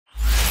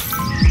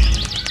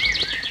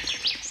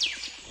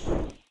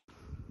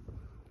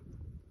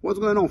What's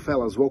going on,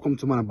 fellas? Welcome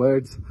to Mana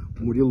Birds.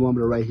 Murilo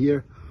Umbra right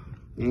here.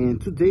 And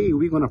today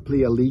we're gonna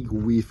play a league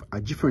with a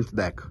different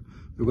deck.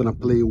 We're gonna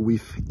play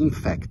with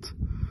Infect.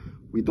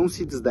 We don't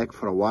see this deck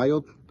for a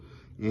while,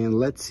 and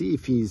let's see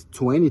if it's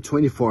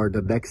 2024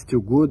 the deck's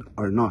still good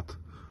or not.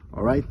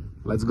 Alright,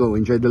 let's go,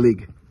 enjoy the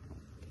league.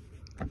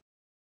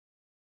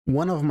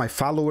 One of my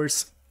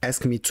followers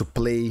asked me to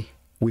play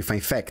with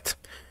Infect.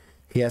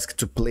 He asked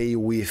to play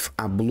with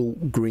a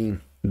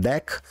blue-green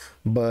deck,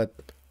 but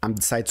I'm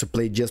decided to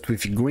play just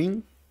with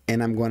green,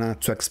 and I'm gonna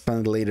to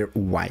expand later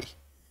why.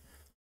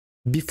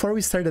 Before we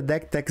start the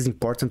deck, it's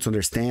important to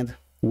understand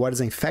what is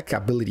Infect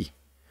ability.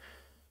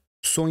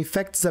 So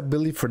Infect's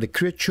ability for the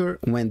creature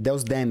when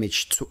deals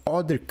damage to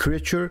other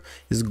creature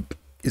is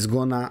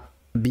gonna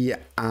be a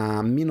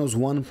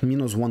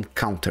 -1/-1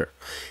 counter,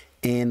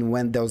 and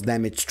when deals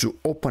damage to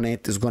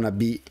opponent is gonna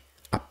be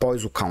a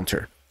poison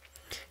counter.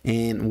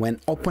 And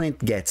when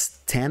opponent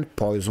gets 10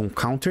 poison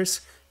counters,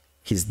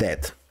 he's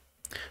dead.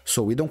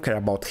 So we don't care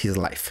about his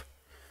life.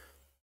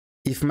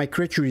 If my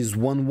creature is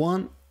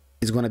 1/1,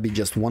 it's gonna be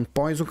just 1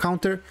 poison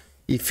counter.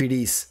 If it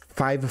is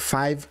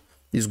 5/5,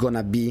 it's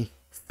gonna be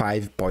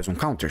 5 poison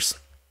counters.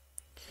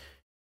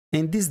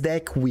 In this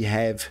deck we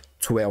have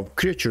 12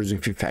 creatures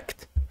with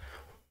Infect.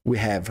 We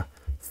have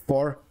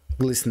 4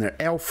 Glistener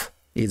Elf,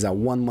 it's a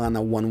 1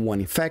 mana 1/1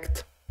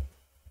 Infect.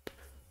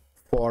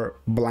 4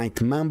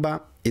 Blind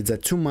Mamba, it's a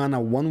 2 mana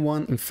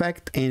 1/1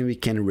 Infect, and we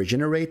can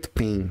regenerate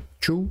paying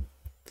 2.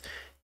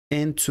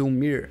 And 2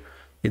 Mirror,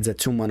 it's a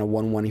 2 mana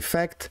 1/1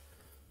 Infect.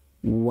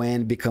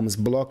 When becomes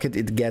blocked,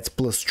 it gets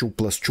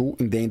 +2/+2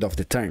 in the end of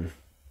the turn.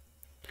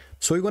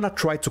 So we're gonna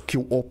try to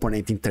kill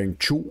opponent in turn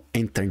 2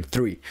 and turn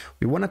 3.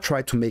 We wanna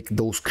try to make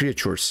those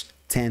creatures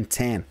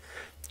 10/10,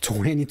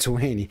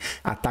 20/20,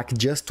 attack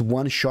just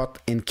one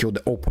shot and kill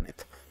the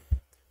opponent.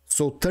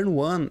 So turn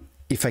 1,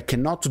 if I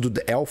cannot do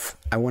the elf,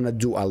 I wanna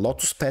do a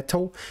Lotus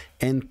Petal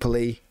and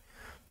play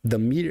the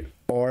Mirror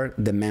or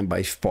the Mamba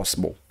if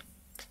possible.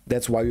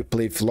 That's why we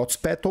play with Lotus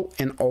Petal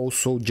and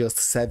also just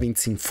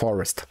 17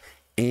 Forest,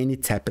 any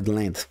tapped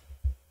land.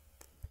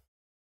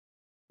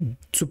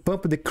 To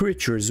pump the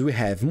creatures, we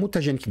have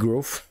Mutagenic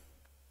Growth,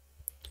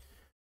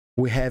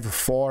 we have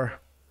 4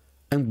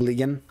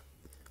 Oblivion.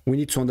 We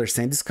need to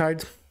understand this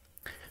card.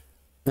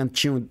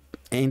 Until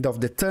end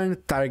of the turn,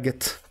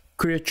 target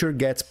creature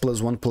gets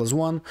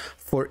 +1/+1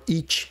 for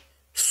each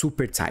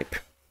super type.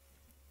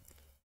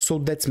 So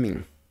that's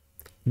mean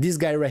this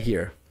guy right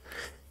here,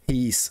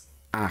 he is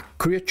a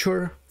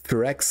creature,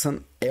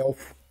 Phyrexian,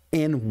 Elf,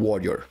 and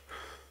Warrior.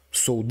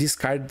 So this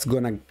card is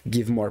gonna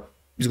give more,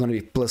 it's gonna be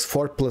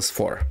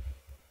 +4/+4.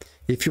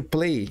 If you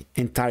play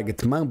and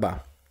target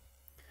Mamba,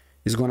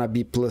 it's gonna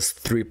be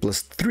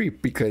 +3/+3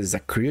 because it's a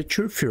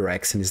creature,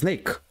 Phyrexian,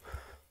 Snake.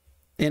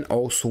 And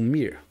also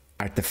Mirror,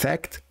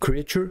 artifact,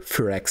 creature,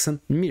 Phyrexian,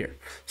 Mirror.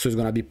 So it's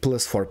gonna be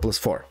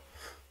 +4/+4.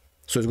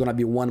 So it's gonna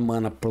be 1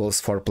 mana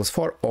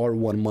 +4/+4 or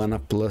 1 mana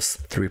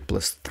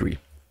 +3/+3.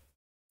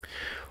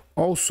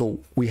 Also,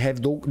 we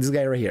have this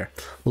guy right here,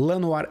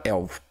 Llanowar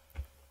Elf.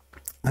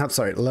 I'm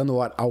sorry,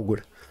 Llanowar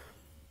Augur.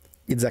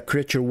 It's a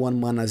creature 1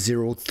 mana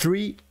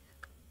 0/3.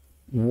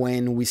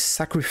 When we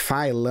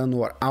sacrifice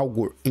Llanowar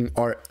Augur in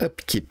our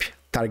upkeep,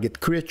 target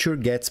creature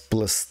gets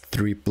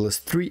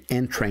 +3/+3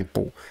 and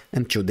trample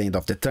until the end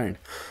of the turn.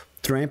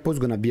 Trample is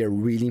gonna be a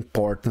really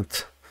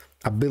important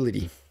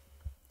ability.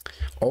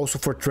 Also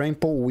for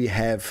trample, we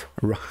have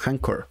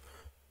Rancor.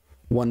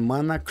 1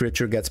 mana,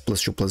 creature gets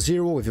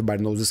 +2/+0.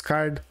 Everybody knows this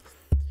card.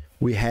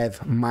 We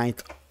have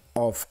Might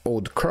of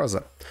Old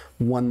Crozza.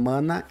 1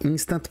 mana,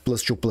 instant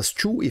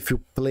 +2/+2. If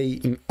you play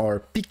in our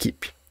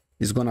pick-keep,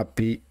 it's gonna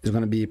be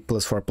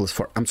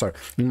 +4/+4. I'm sorry,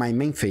 in my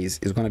main phase,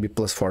 it's gonna be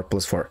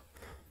 +4/+4.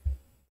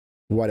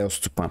 What else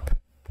to pump?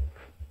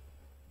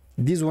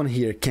 This one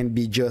here can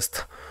be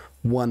just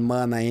 1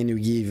 mana and you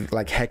give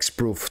like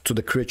hexproof to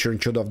the creature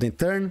until the end of the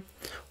turn.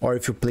 Or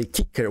if you play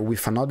Kicker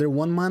with another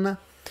 1 mana,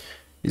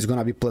 it's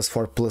gonna be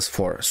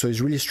 +4/+4. So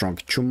it's really strong.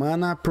 2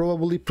 mana,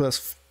 probably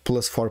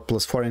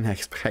 +4/+4 and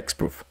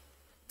hexproof.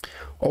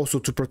 Also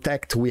to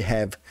protect, we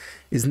have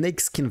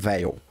Snakeskin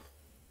Veil.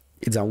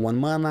 It's a 1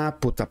 mana,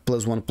 put a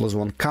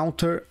 +1/+1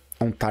 counter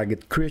on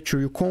target creature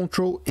you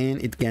control,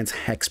 and it gets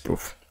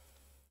hexproof.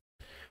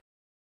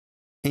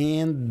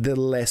 And the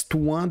last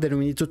one that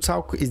we need to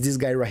talk is this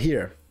guy right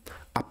here,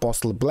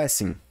 Apostle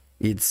Blessing.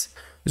 It's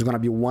gonna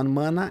be 1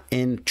 mana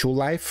and 2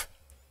 life,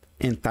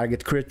 and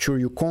target creature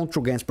you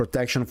control gains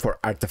protection for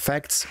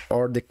artifacts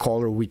or the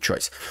color we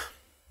choose.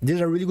 This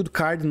is a really good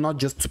card, not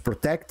just to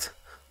protect,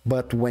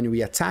 but when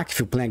we attack, if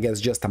you play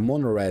against just a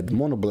mono red,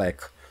 mono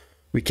black,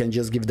 we can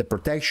just give the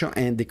protection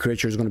and the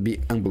creature is going to be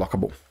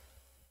unblockable.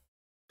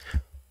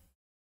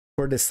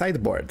 For the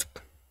sideboard,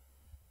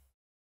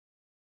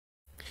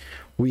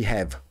 we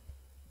have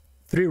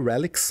 3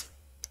 relics.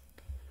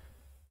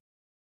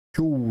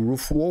 2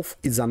 Roof Wolf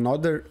is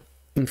another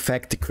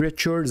Infect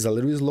creature, is a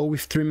little slow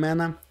with 3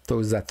 mana, so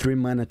it's a 3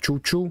 mana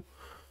 2/2.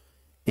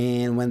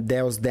 And when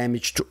deals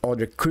damage to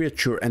other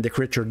creature and the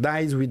creature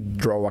dies, we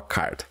draw a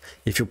card.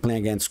 If you play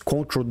against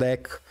control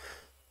deck,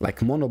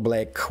 like mono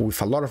black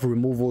with a lot of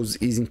removals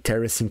is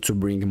interesting to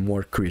bring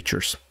more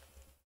creatures.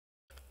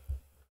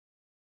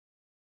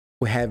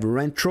 We have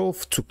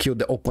Rentroph to kill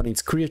the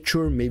opponent's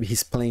creature. Maybe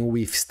he's playing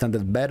with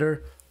standard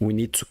better. We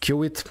need to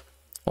kill it.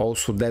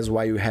 Also, that's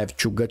why we have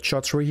 2 gut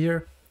shots right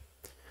here.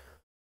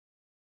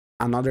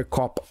 Another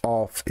copy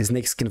of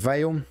Snakeskin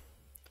Veil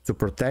to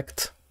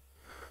protect.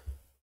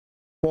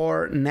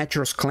 For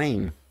Nature's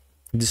Claim,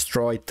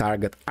 destroy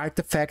target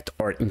artifact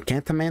or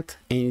enchantment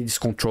and its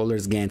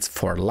controllers gains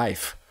 4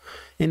 life.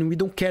 And we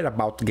don't care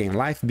about gain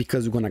life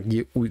because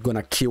we're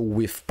gonna kill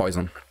with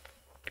poison.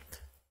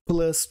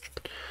 Plus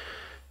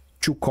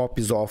 2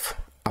 copies of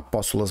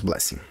Apostle's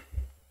Blessing.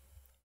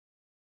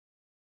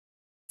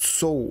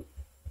 So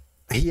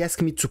he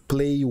asked me to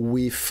play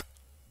with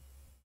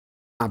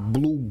a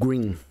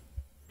blue-green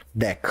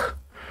deck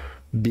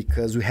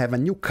because we have a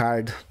new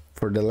card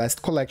for the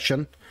last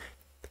collection.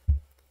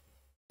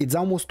 It's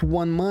almost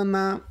 1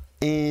 mana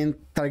and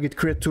target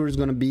creature is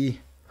gonna be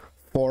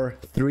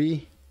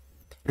 4/3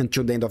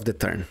 until the end of the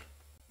turn.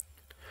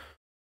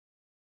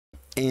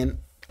 And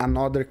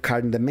another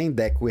card in the main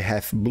deck, we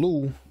have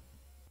blue.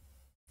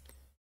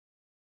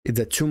 It's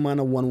a 2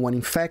 mana 1/1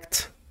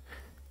 Infect,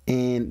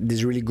 and this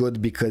is really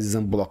good because it's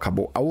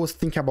unblockable. I was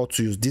thinking about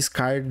to use this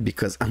card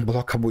because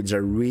unblockable is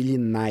a really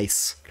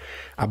nice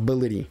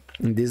ability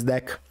in this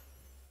deck,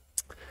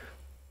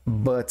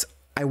 but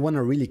I want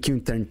to really kill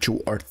in turn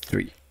 2 or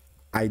 3.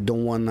 I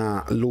don't want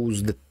to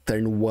lose the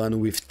turn 1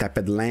 with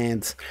tapped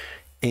lands,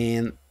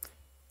 and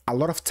a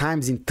lot of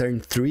times in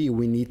turn 3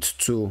 we need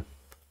to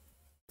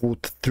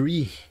put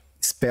 3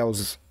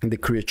 spells in the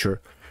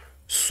creature,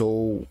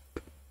 so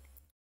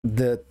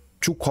the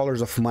 2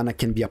 colors of mana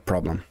can be a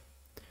problem.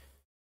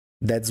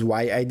 That's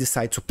why I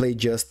decided to play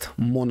just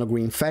mono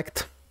green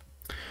Infect.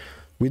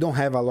 We don't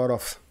have a lot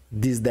of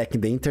this deck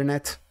in the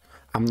internet.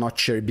 I'm not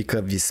sure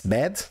because it's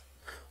bad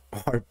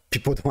or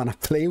people don't want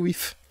to play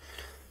with.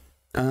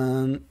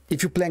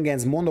 If you play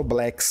against mono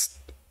blacks,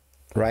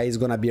 right, it's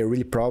gonna be a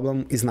really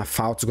problem. It's not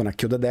fault, it's gonna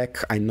kill the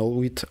deck, I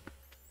know it.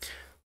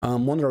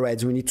 Mono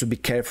reds, we need to be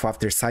careful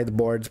after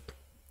sideboard.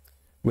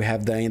 We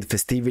have the end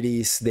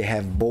festivities, they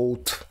have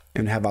both,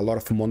 and have a lot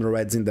of mono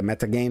reds in the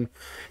meta game,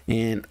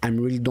 and I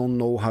really don't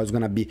know how it's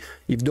gonna be.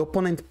 If the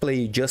opponent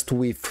play just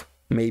with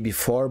maybe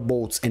 4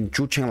 bolts and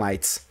 2 chain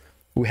lights,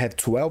 we have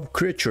 12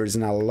 creatures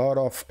and a lot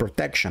of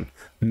protection,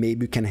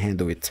 maybe we can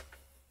handle it.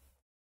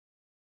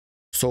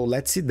 So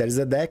let's see, there's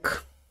a deck.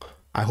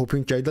 I hope you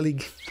enjoyed the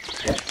league.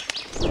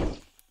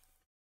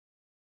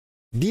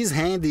 This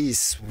hand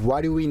is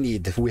what we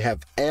need. We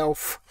have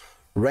Elf,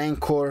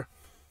 Rancor,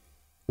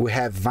 we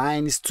have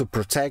Vines to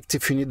protect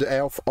if you need the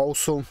Elf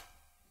also.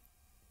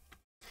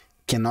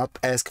 Cannot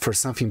ask for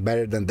something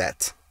better than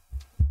that.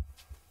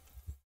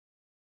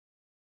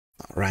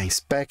 Alright,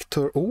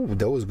 Inspector. Oh,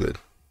 that was good.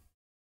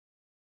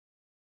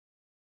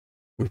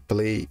 We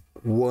play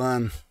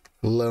 1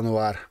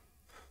 Lanoir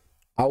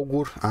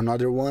Augur,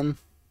 another one.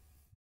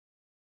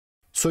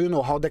 So you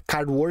know how the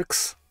card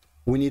works.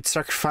 We need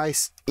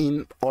sacrifice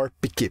in or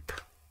pick.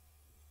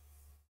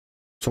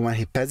 So when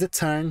he passes the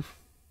turn,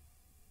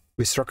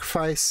 we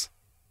sacrifice.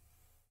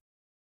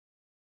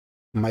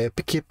 My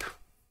upkeep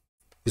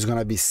is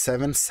gonna be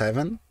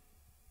 7/7.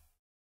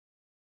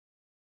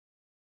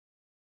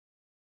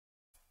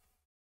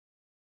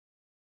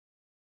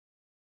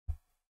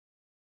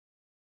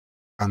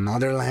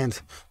 Another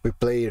land, we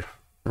play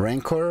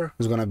Rancor,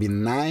 is gonna be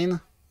 9.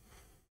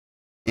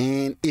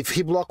 And if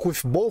he block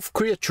with both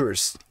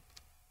creatures,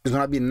 it's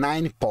gonna be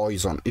 9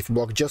 poison. If you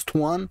block just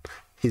one,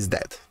 he's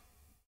dead.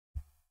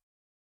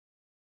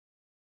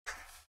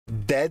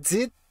 That's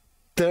it.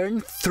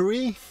 Turn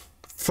 3,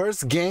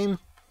 first game,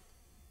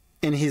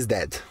 and he's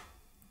dead.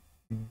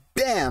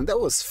 Damn, that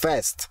was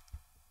fast.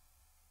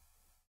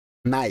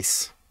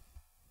 Nice.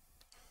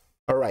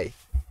 Alright,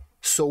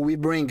 so we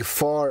bring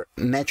 4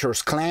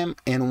 Nature's Claim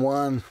and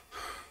 1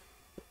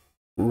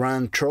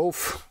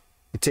 Rentroph.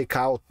 We take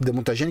out the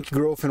Mutagenic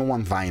Growth and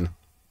 1 Vine.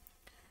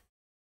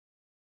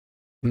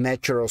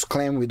 Nature's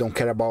Claim, we don't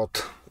care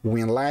about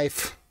win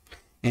life,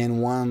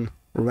 and 1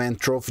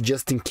 Rentroph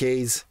just in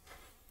case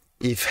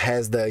if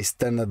has the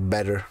standard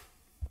better.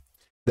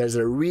 There's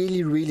a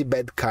really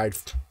bad card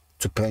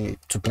to play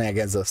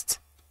against us.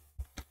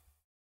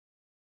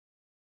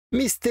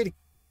 Mr.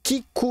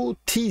 Kiko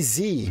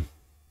TZ,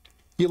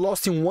 you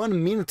lost in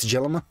 1 minute,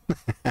 gentlemen.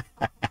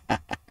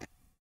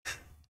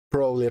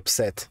 Probably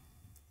upset.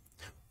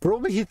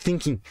 Probably he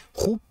thinking,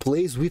 who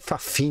plays with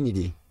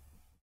Affinity?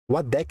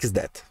 What deck is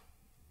that?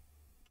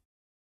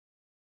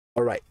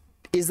 Alright,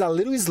 it's a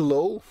little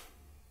slow.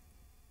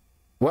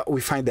 Well, we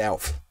find the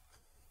Elf.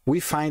 We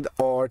find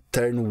our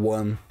turn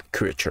 1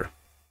 creature.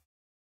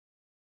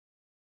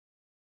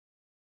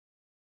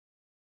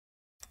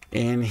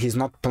 And he's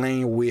not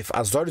playing with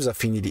Azorius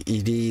Affinity,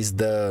 it is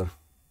the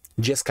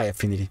Jeskai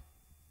Affinity.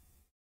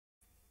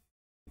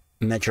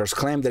 Nature's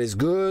Claim, that is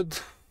good.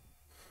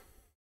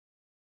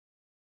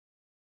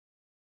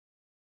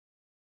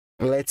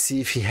 Let's see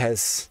if he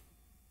has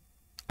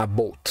a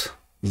bolt.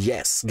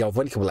 Yes,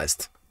 Galvanic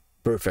Blast.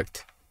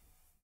 Perfect.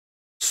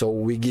 So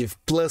we give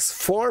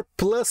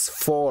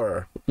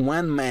 +4/+4,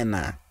 1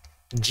 mana.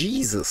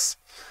 Jesus.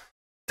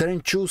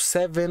 Turn 2,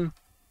 7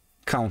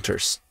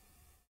 counters.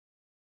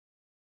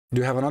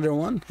 Do you have another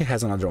one? He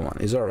has another one.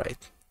 It's alright.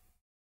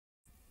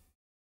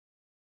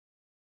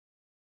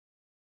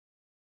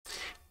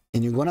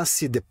 And you're gonna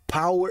see the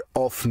power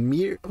of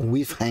Mir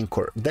with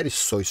Rancor. That is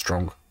so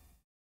strong.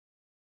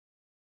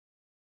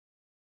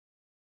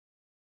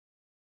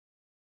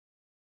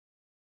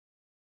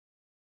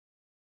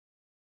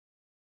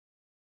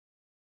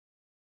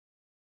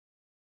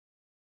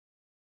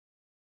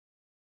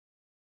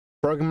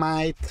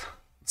 Frogmite,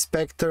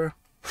 Spectre.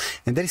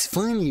 And that is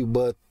funny,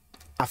 but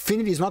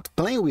Affinity is not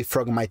playing with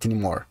Frogmite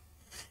anymore.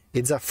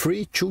 It's a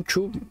free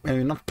 2/2 and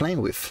we're not playing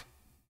with.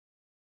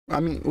 I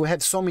mean, we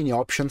have so many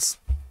options.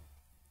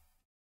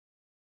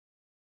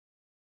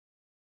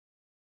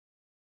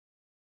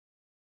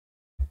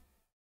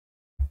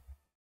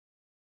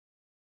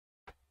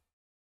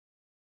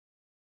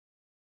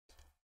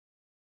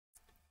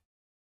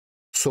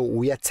 So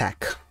we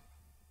attack.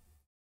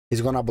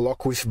 He's gonna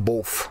block with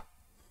both.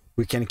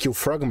 We can kill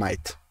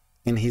Frogmite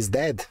and he's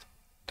dead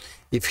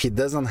if he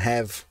doesn't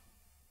have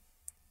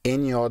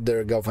any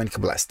other Galvanic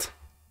Blast.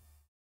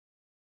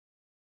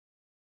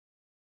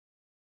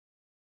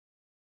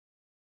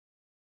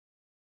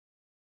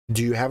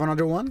 Do you have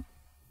another one?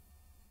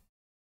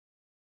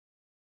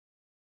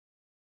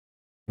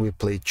 We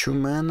play 2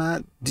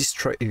 mana,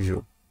 destroy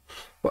evil.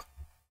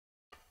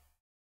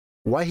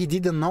 Why he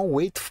didn't now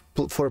wait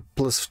for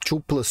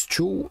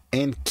 +2/+2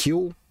 and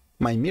kill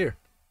my Mir?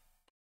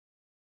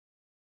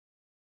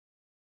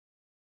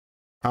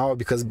 Oh,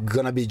 because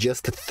gonna be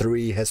just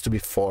 3, has to be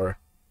 4.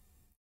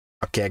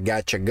 Okay, I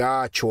got you,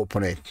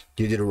 opponent.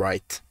 You did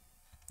right.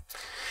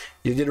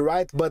 You did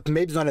right, but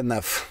maybe it's not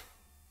enough.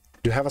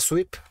 Do you have a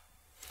sweep?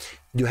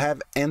 Do you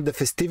have End the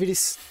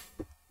Festivities?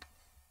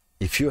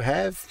 If you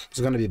have, it's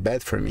gonna be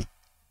bad for me.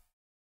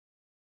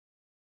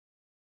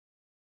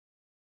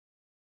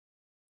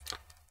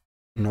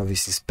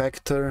 Novice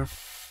Spectre.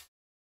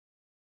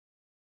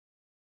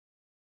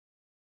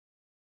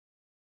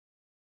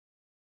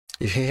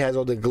 If he has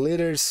all the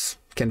glitters,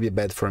 can be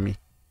bad for me.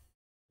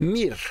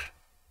 Mir.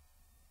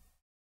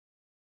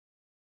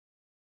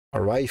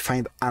 Alright,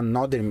 find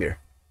another Mir.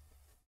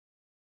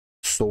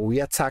 So we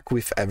attack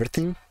with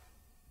everything.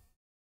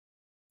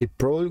 He's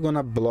probably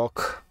gonna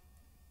block.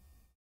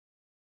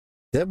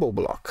 Double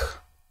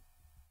block.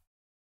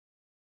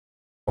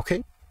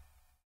 Okay.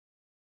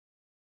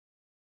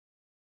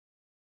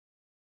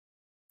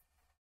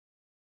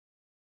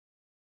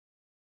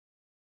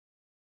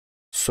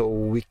 So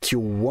we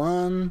kill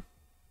 1.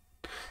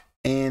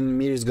 And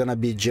Mir is gonna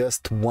be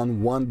just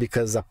 1/1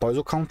 because a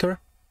poison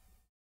counter.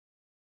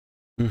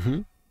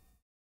 And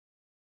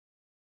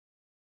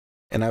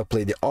I'll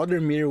play the other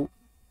Mir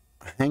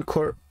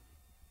Rancor.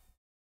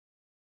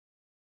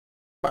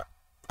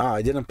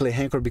 I didn't play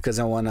Rancor because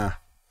I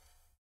wanna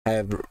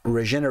have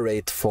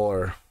regenerate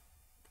for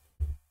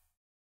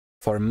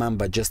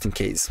Mamba just in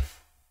case.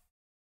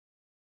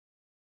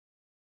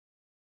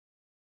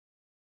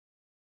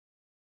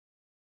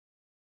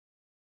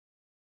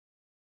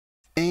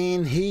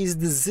 And he's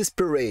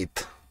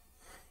desperate.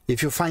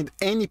 If you find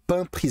any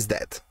pump, he's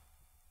dead.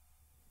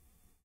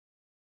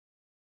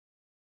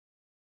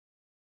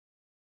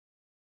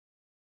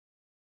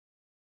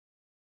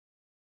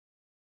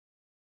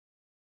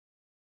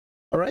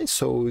 Alright,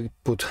 so we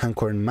put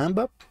Rancor in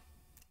Mamba.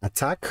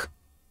 Attack.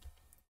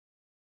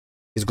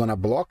 He's gonna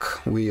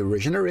block. We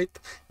regenerate.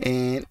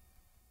 And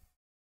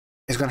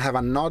he's gonna have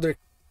another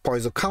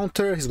poison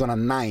counter. He's gonna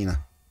 9.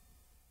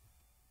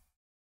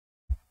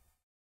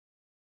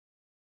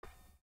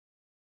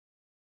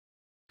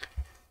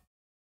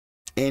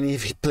 And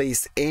if he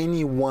plays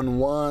any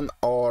 1/1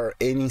 or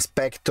any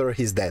Inspector,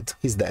 he's dead.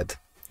 He's dead.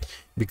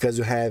 Because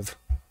you have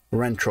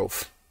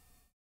Rentroph.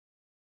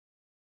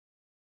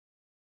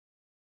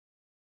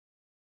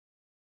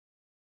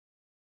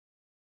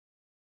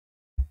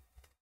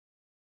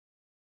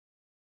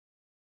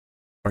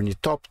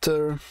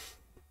 Ornithopter.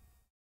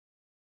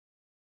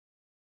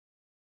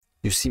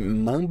 You see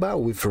Mamba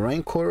with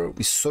Rancor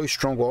is so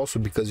strong also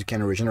because you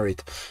can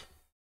regenerate.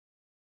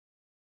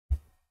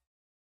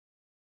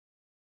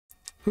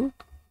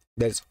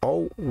 That's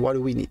all what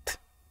we need.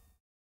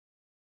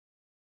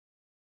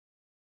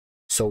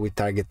 So we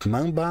target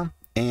Mamba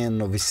and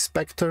Novice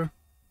Spectre.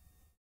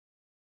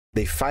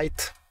 They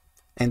fight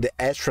and the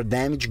extra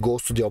damage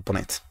goes to the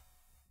opponent.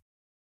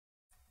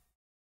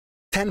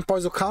 10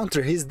 poison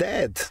counter, he's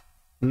dead.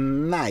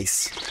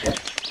 Nice.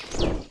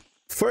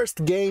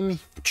 First game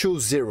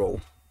 2-0.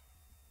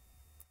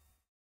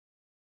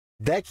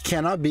 Deck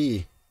cannot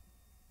be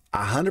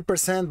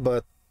 100%,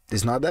 but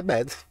it's not that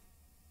bad.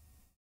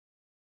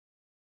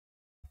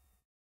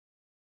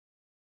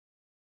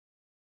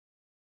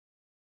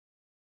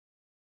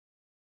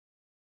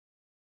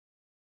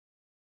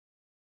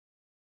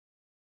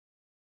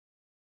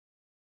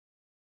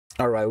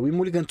 Alright, we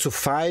mulligan to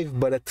 5,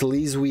 but at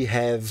least we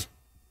have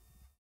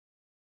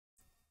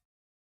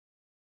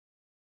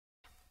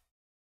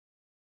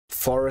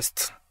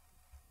Forest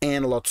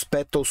and Lotus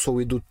Petal, so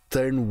we do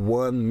turn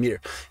 1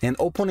 mirror. And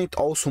opponent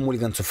also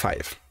mulligan to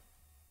 5.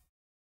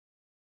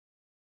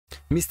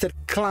 Mr.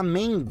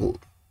 Clamigo,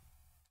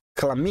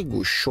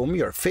 show me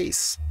your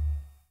face.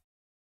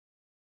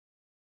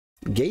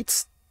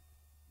 Gates?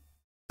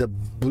 The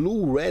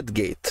blue-red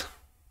gate.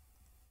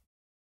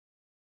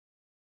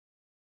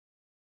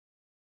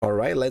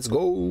 Alright, let's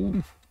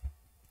go.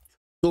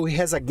 So he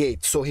has a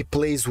gate, so he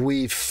plays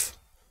with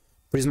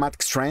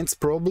Prismatic Strands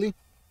probably.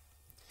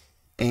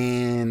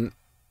 And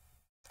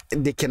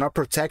they cannot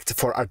protect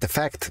for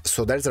artifact,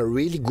 so that's a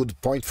really good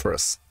point for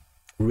us.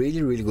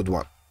 Really, really good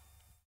one.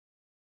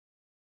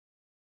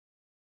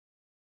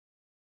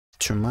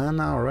 2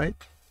 mana, alright.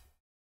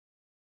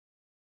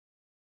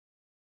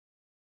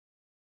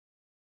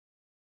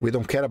 We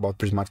don't care about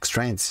Prismatic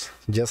Strands,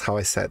 just how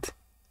I said.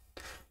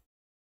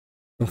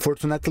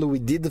 Unfortunately, we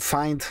did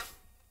find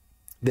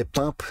the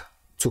pump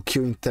to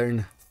kill in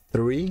turn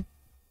 3.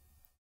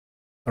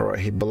 Alright,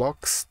 he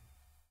blocks.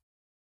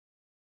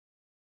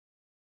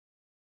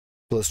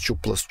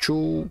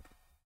 +2/+2.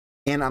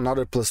 And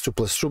another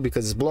 +2/+2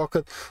 because it's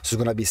blocked. So it's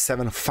gonna be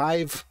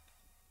 7/5.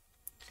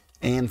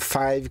 And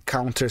 5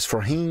 counters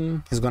for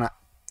him. He's gonna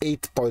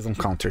 8 poison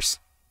counters.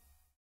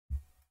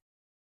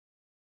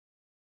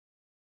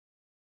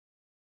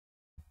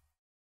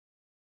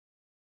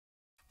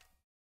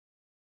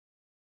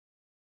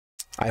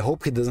 I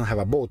hope he doesn't have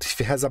a boat. If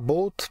he has a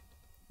boat,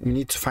 we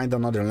need to find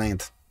another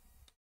land.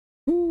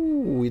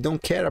 Ooh, we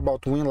don't care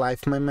about win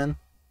life, my man.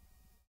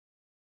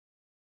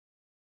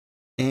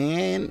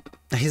 And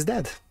he's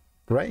dead,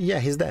 right? Yeah,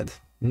 he's dead.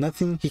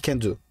 Nothing he can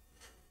do.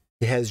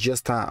 He has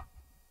just a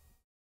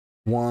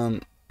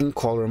 1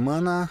 incolor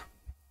mana.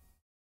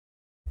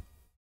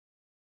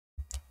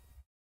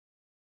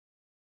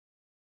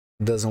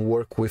 Doesn't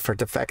work with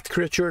artifact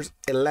creatures.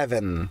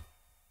 11.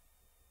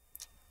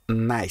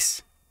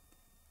 Nice.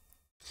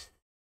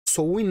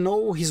 So we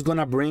know he's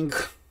gonna bring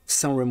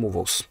some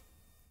removals.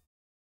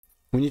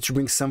 We need to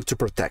bring some to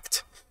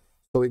protect.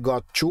 So we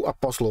got 2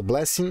 Apostle of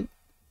Blessing,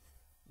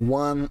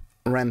 1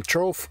 Ram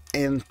Trophy,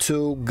 and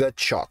 2 Gut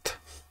Shot.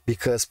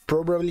 Because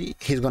probably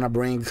he's gonna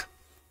bring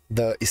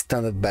the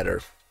standard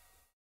better.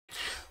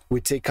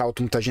 We take out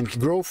Mutagenic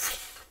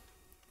Growth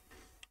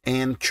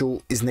and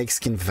 2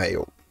 Snakeskin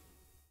Veil.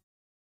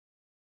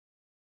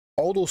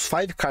 All those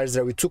 5 cards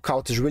that we took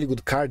out is really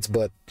good cards,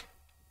 but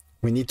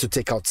we need to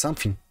take out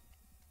something.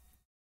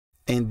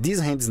 And this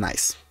hand is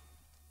nice.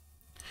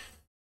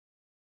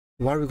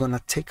 What are we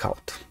gonna take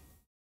out?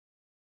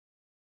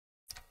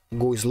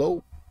 Go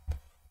slow.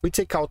 We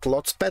take out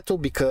Lotus Petal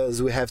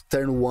because we have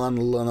turn 1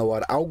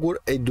 Llanowar Augur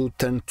and do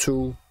turn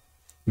 2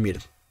 Mir.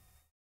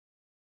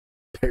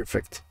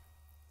 Perfect.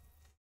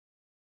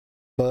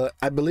 But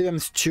I believe I'm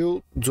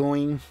still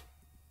doing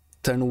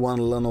turn 1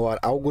 Llanowar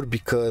Augur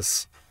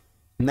because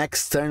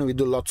next turn we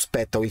do Lotus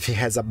Petal. If he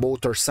has a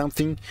bolt or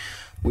something,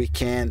 we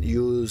can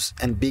use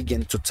and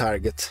begin to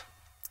target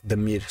the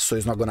Mir, so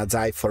he's not gonna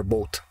die for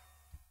bolt.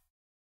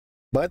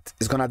 But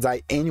he's gonna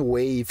die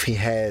anyway if he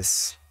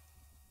has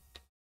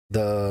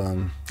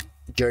the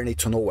Journey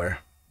to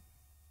Nowhere.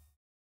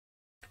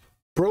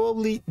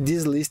 Probably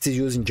this list is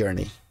using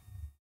Journey.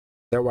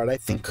 That's what I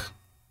think.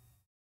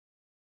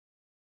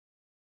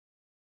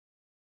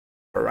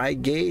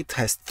 Alright, Gate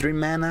has 3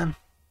 mana.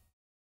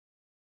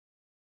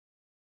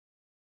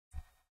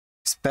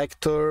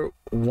 Spectre,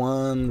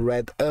 1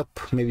 red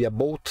up, maybe a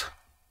bolt.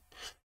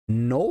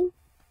 No.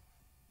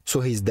 So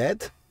he's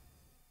dead.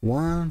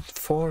 1,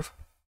 4.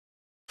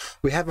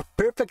 We have a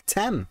perfect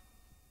 10.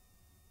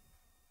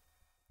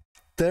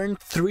 Turn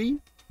 3,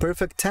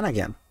 perfect 10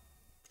 again.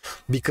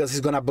 Because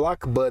he's gonna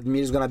block, but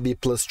Mir is gonna be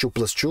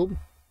 +2/+2.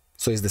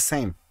 So it's the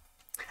same.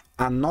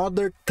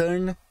 Another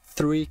turn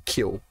 3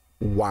 kill.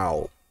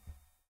 Wow.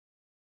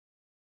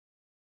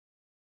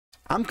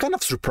 I'm kind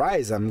of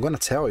surprised, I'm gonna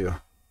tell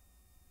you.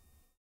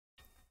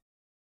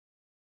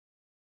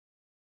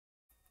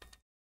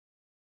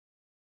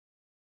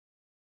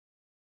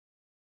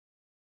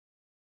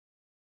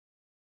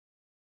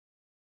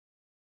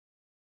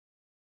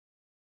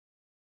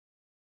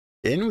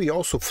 And we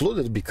also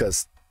flooded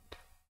because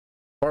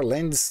 4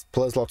 lands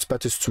plus Lotus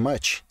Petal is too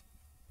much.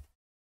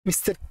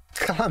 Mr.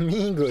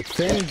 Calamingo,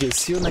 thank you.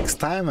 See you next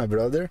time, my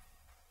brother.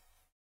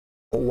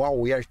 Oh, wow,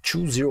 we are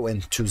 2-0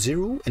 and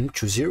 2-0 and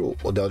 2-0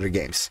 on the other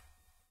games.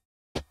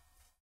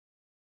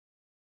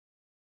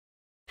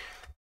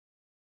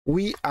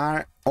 We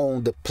are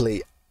on the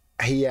play.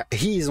 He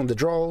is on the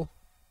draw.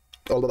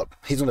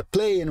 He's on the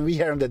play and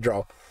we are on the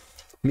draw.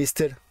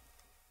 Mr.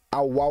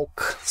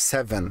 Awalk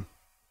 7.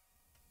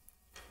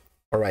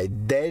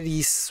 Alright, that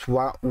is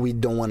what we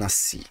don't wanna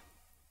see.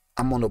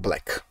 A mono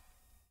black.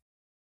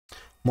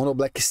 Mono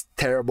black is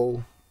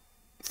terrible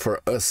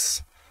for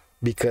us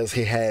because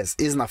he has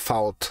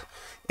Isnafault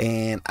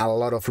and a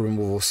lot of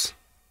removals.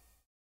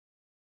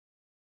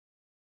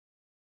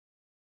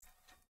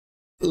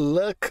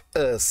 Luck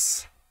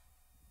us.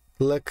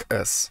 Luck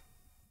us.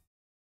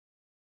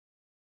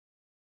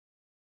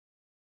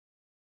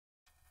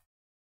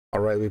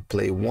 Alright, we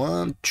play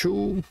 1,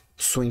 2,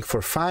 swing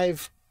for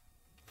 5.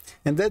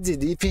 And that's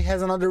it. If he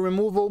has another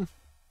removal,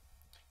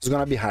 it's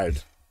gonna be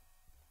hard.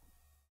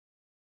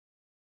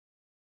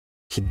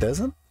 He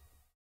doesn't?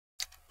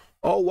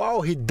 Oh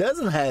wow, he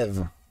doesn't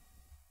have.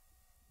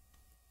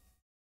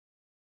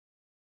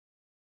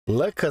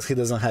 Luck us he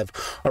doesn't have.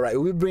 Alright,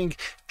 we bring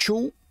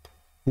 2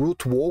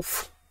 Root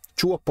Wolf,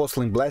 2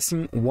 Apostolic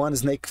Blessing, 1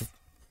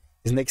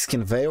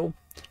 Snakeskin Veil,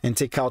 and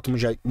take out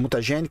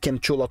Mutagenic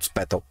and 2 Lotus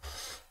Petal.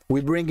 We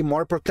bring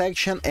more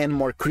protection and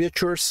more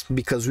creatures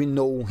because we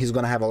know he's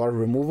gonna have a lot of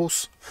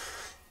removals.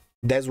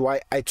 That's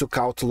why I took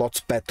out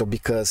Lotus Petal,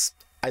 because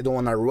I don't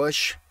wanna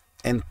rush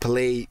and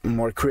play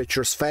more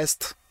creatures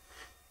fast.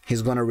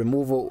 He's gonna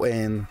removal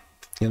and,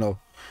 you know,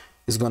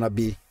 it's gonna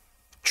be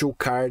 2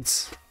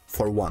 cards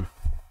for 1.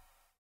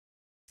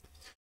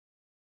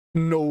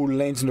 No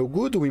lands, no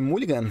good. We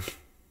mulligan.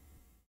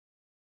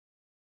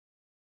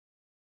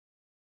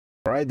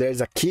 Alright, there's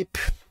a keep.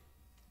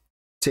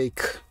 Take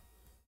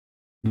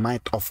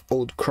Might of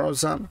Old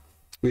Crozan.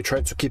 We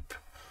try to keep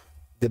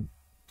the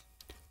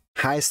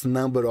highest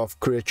number of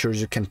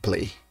creatures you can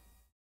play.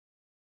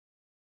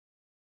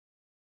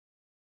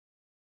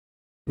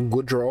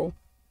 Good draw.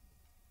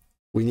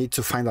 We need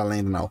to find a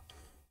land now.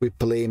 We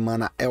play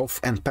Mana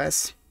Elf and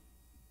pass.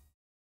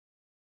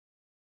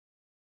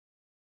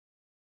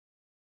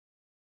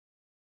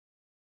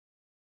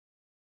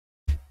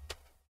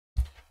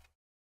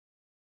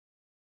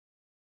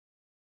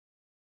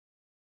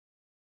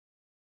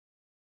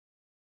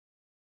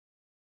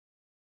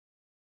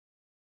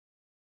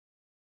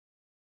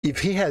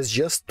 If he has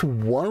just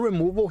 1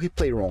 removal, he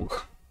play wrong.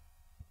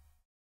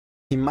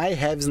 He might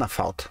have Snuff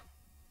Out.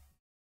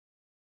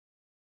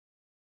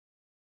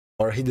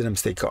 Or he did a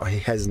mistake. Oh, he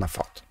has Snuff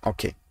Out.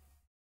 Okay.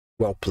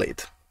 Well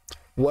played.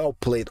 Well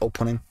played,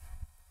 opponent.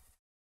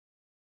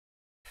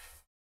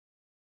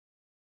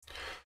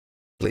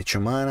 Play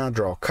 2 mana,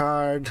 draw a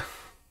card.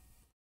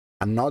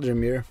 Another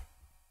mirror.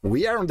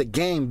 We are on the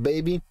game,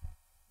 baby.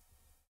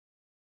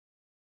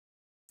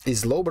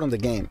 Is Lober on the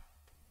game?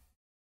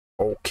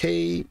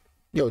 Okay.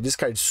 Yo, this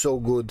card is so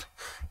good.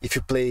 If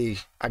you play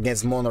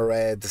against mono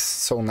red,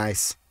 so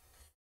nice.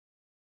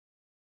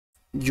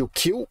 You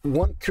kill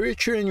 1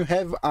 creature and you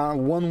have a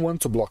 1/1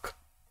 to block.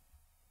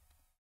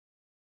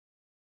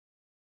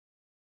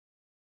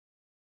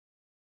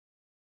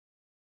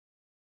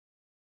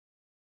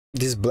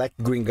 This Black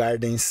Green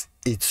Gardens,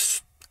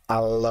 it's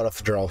a lot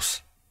of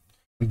draws.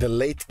 The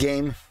late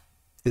game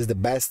is the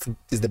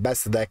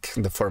best deck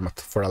in the format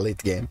for a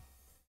late game.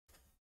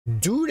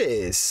 Do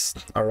this,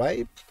 all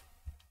right?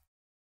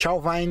 Ciao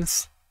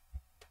Vines.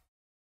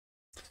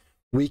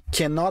 We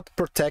cannot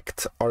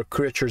protect our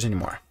creatures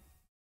anymore.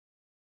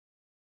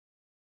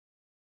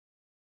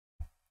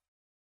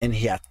 And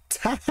he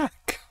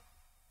attack.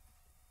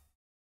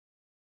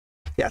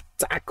 He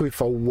attack with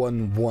a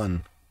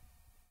 1/1.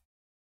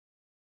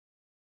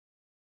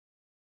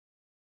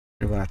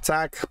 You're gonna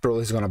attack,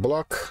 probably he's gonna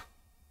block.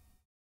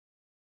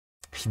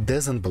 He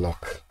doesn't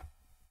block.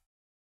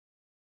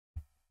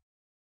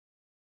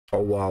 Oh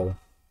wow.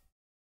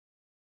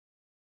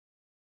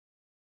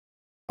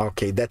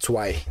 Okay, that's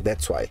why.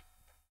 That's why.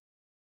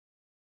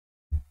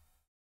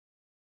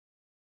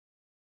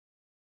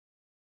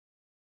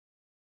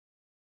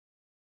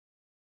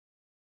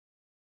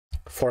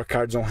 Four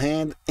cards on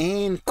hand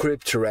and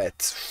Crypt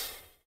Rat.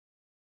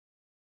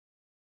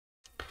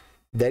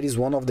 That is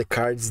one of the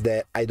cards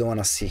that I don't want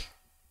to see.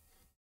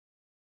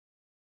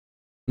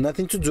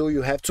 Nothing to do,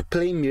 you have to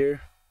play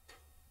Mirror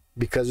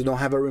because you don't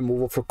have a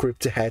removal for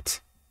Crypt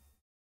Hat.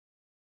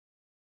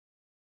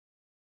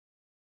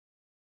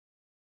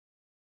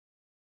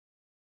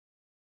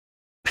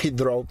 He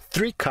draw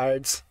 3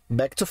 cards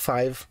back to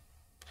 5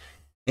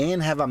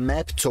 and have a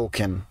map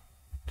token.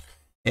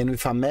 And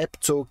with a map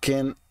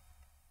token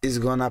is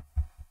gonna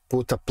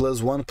put a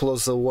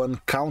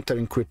 +1/+1 counter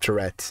in Crypt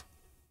Rat.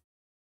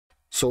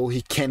 So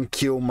he can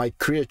kill my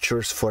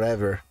creatures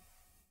forever.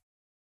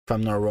 If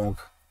I'm not wrong.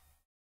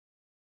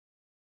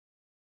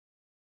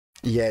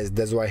 Yes,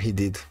 that's why he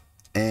did.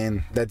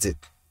 And that's it.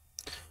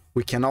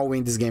 We cannot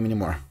win this game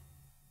anymore.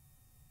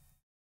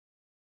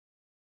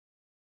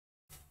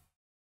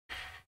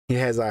 He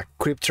has a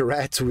Crypt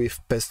Rat with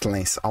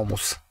Pestilence,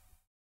 almost.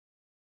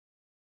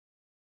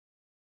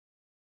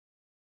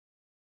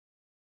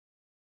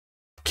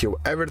 Kill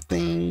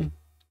everything.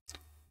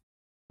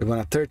 We're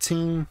gonna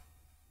 13.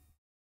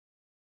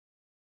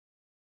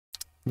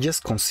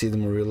 Just concede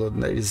Murillo.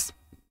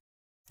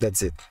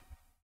 That's it.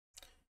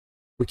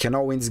 We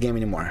cannot win this game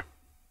anymore.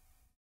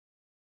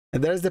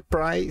 And there's the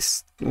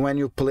price when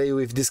you play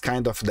with this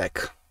kind of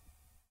deck.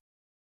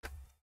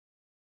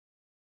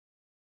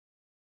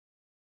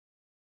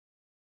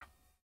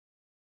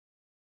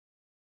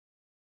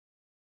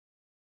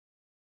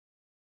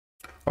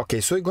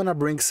 Okay, so we're gonna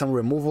bring some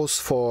removals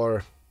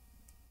for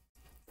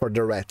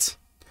the rat.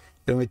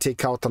 Then we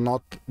take out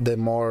the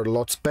more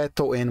Lotus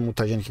Petal and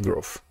Mutagenic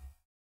Growth.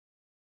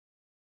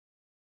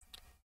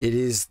 It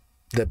is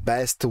the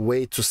best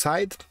way to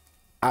side?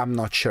 I'm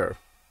not sure,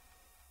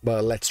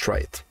 but let's try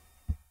it.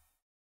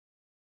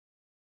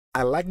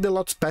 I like the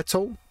Lotus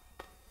Petal,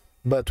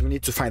 but we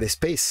need to find a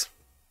space.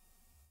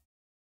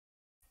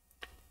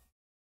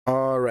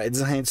 Alright,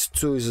 this hand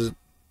 2 is...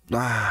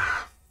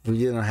 we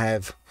didn't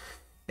have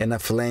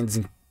enough lands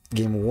in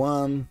game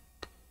 1.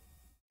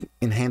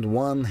 In hand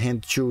 1,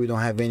 hand 2 we don't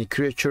have any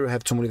creature, we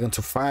have to mulligan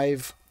to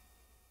 5.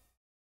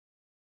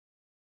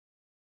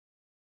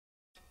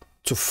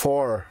 To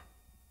 4.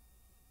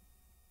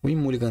 We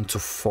mulligan to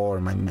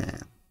 4, my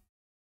man.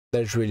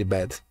 That's really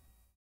bad.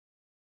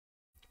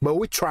 But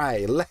we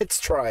try, let's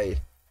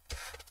try.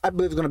 I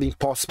believe it's gonna be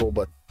impossible,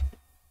 but...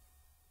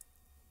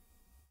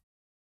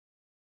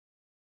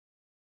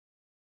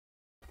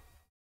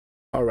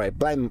 Alright,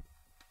 Blind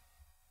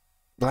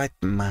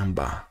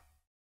Mamba.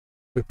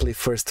 We play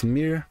first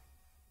Mirror.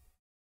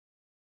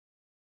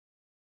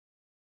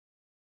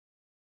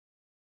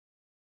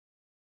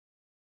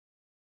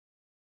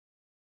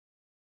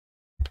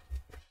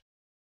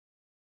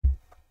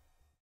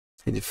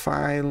 Hit the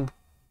file.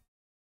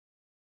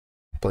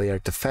 Play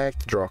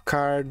Artifact, draw a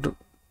card.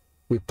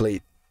 We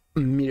play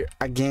Mirror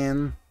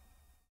again.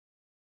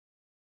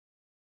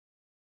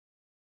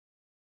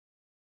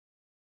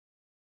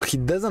 He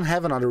doesn't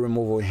have another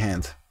removal in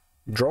hand.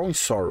 Drawing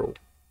Sorrow.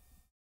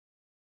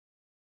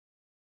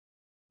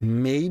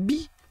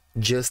 Maybe,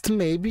 just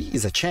maybe,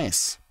 is a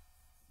chance.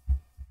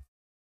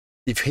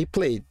 If he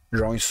played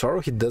Drawing Sorrow,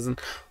 he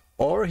doesn't,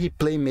 or he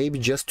play maybe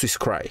just to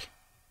scry,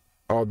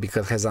 or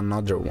because he has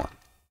another one.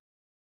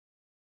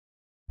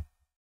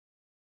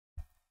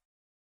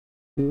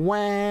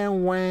 Wow,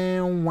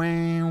 wow,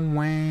 wow,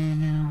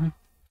 wow.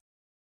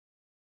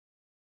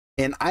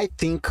 And I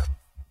think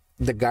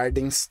the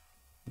Gardens,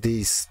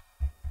 this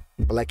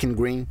black and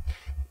green,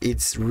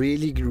 it's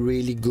really,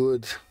 really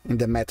good in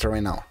the meta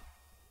right now.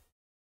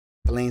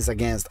 Plays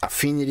against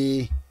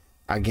Affinity,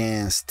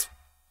 against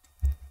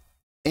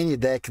any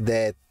deck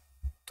that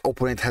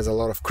opponent has a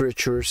lot of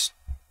creatures,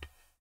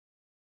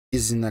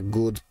 is in a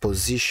good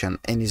position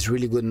and is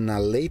really good in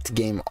a late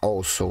game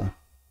also.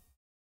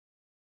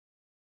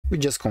 We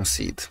just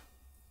concede.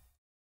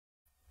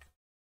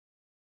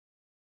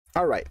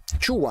 Alright,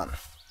 2-1.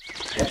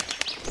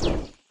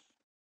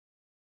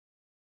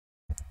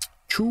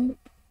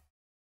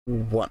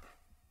 2-1.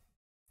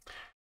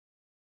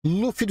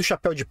 Luffy do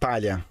Chapéu de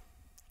Palha.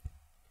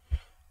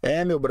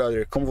 É, meu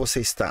brother, como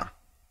você está?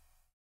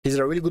 He's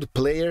a really good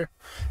player.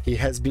 He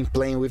has been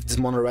playing with this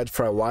mono red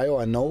for a while,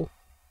 I know.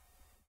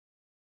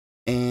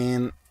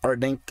 And our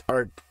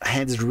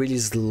hand is really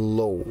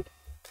slow.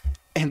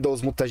 And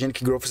those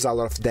mutagenic growths a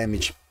lot of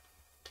damage.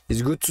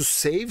 It's good to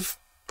save.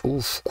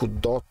 Oof,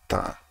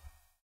 Kudota.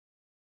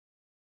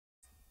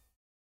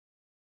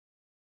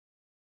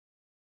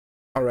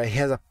 Alright, he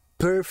has a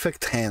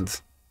perfect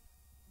hand.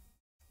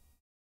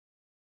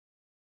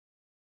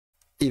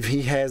 If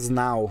he has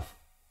now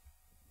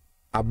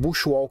a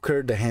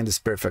Bushwalker, the hand is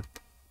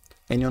perfect.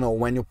 And you know,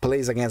 when you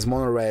plays against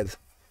mono red.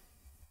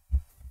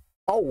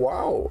 Oh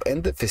wow,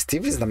 and the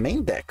Festive is the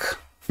main deck.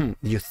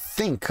 You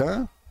think,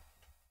 huh?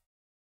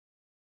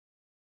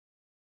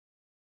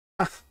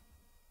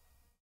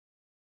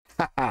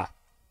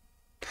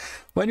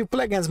 When you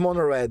play against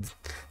mono red,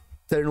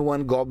 turn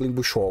 1 Goblin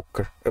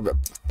Bushwalker,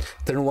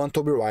 turn 1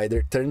 Toby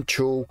Rider, turn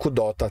 2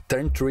 Kudota,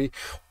 turn 3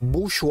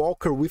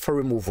 Bushwalker with a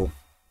removal.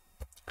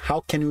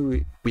 How can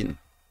we win?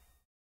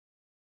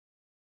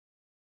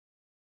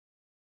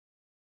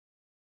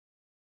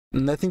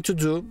 Nothing to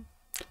do.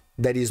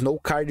 There is no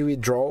card we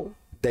draw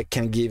that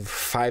can give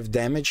 5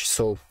 damage,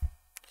 so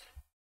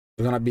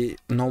it's gonna be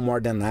no more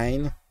than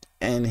 9,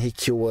 and he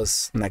kill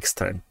us next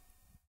turn.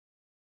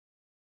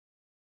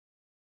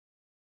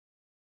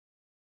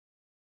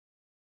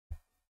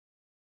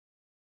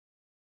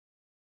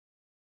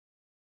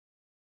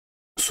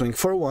 Swing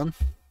for 1.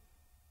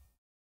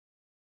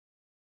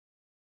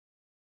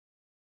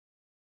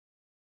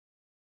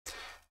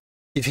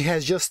 If he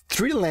has just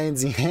 3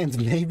 lands in hand,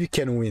 maybe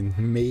can win.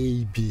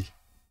 Maybe.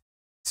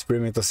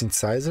 Experimental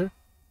Synthesizer.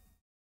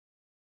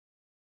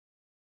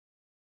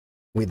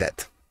 With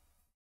that.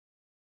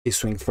 He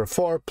swing for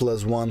 4,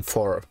 plus 1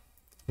 for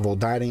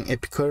Voldaren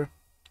Epicure.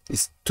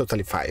 Is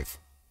totally 5.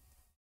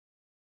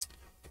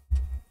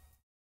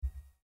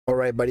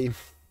 Alright, buddy.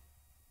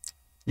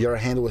 Your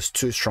hand was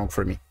too strong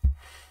for me.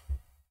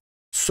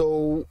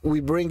 So we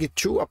bring it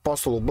to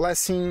Apostle of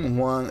Blessing,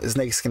 1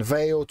 Snakeskin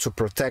Veil to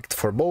protect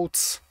for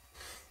bolts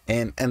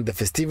and end the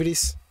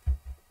festivities.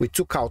 We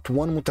took out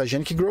 1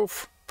 Mutagenic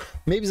Growth.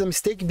 Maybe it's a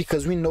mistake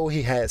because we know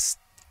he has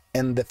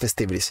end the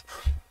festivities.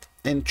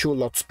 And 2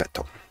 Lotus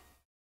Petal.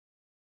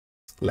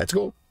 Let's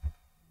go.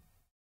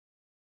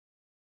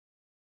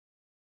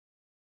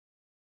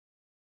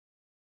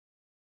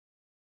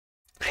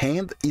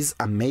 Hand is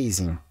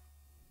amazing.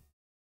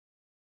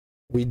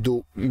 We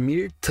do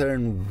Mirror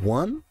turn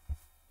 1.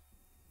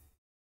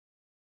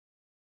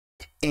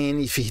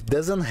 And if he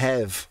doesn't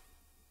have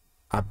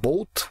a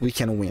bolt, we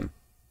can win.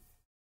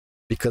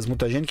 Because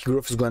Mutagenic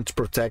Growth is going to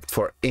protect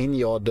for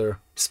any other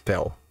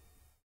spell.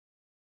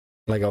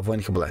 Like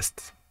Galvanic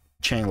Blast.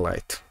 Chain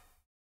Light.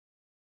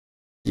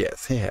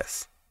 Yes, he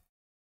has.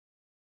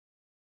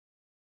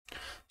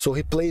 So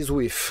he plays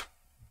with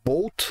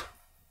Bolt,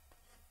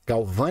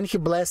 Galvanic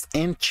Blast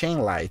and Chain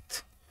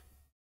Light.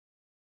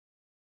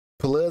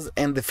 Plus,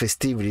 and the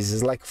Festivities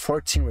is like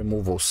 14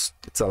 removals.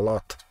 It's a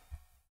lot.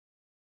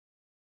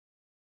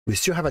 We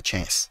still have a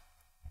chance.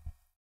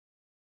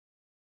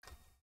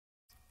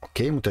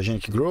 Okay,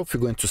 Mutagenic Growth,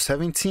 we're going to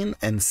 17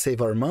 and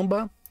save our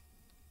Mamba.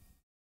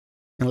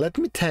 And let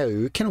me tell you,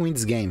 we can win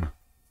this game.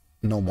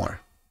 No more.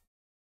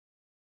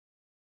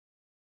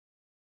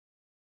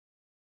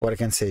 What I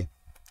can say.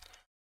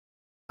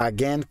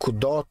 Again,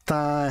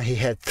 Kudota, he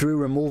had 3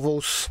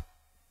 removals.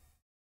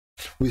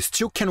 We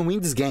still can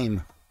win this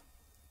game.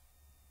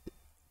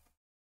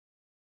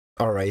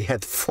 Alright, he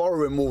had 4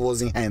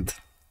 removals in hand.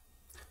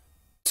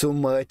 Too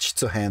much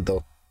to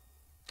handle.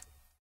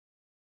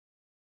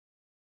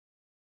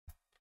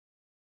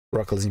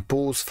 Rockless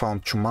Impulse,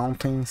 found 2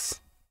 mountains.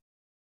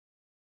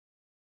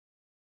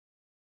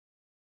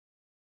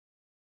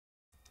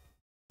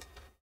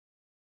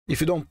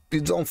 If you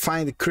don't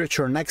find the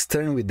creature next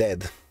turn, we're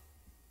dead.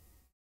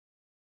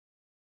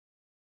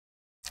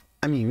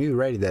 I mean, we're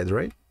already dead,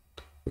 right?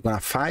 We're gonna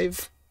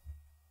 5.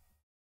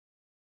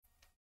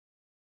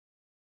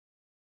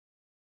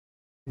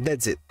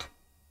 That's it.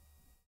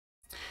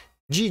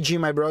 GG,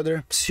 my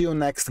brother. See you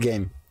next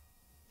game.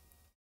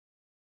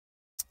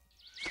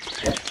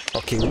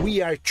 Okay,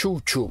 we are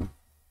 2-2.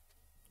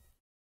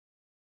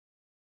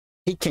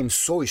 He came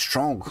so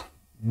strong.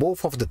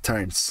 Both of the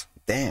turns.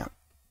 Damn.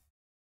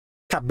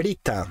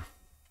 Cabrita.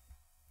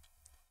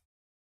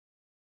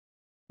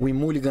 We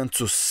mulligan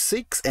to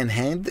 6 and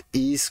hand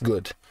is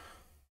good.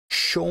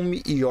 Show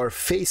me your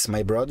face,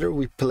 my brother.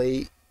 We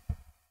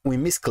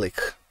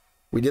misclick.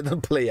 We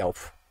didn't play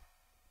Elf.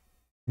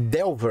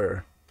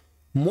 Delver.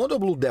 Mono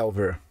Blue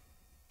Delver.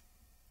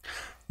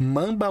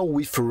 Mamba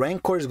with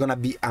Rancor is gonna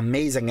be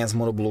amazing against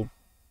Mono Blue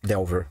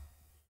Delver.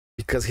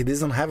 Because he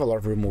doesn't have a lot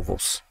of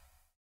removals.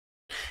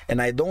 And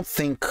I don't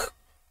think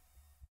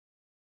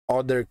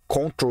other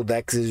control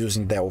decks is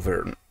using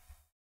Delver.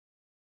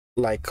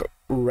 Like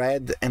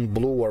red and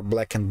blue or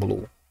black and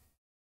blue.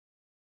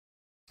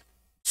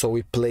 So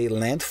we play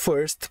land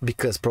first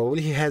because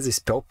probably he has a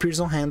Spell Pierce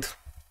on hand.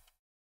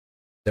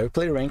 Then we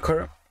play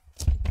Rancor.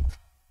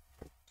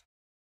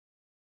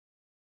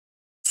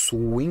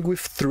 Swing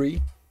with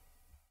 3.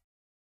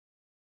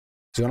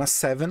 He's gonna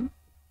 7.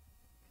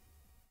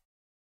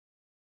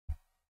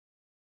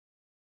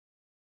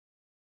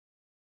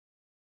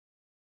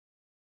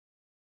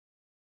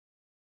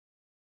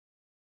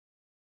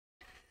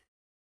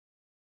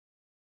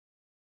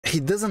 He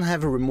doesn't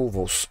have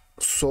removals,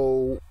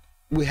 so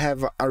we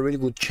have a really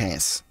good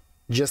chance.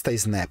 Just a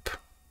snap.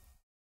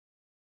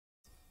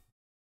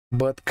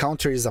 But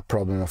counter is a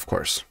problem, of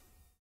course.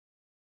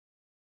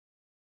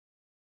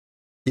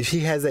 If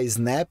he has a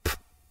snap,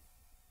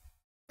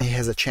 he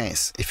has a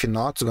chance. If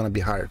not, it's gonna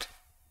be hard.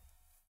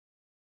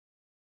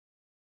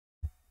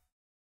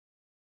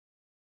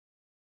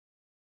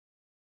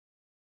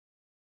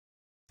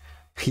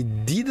 He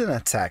didn't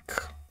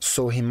attack,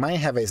 so he might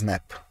have a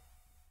snap.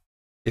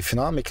 If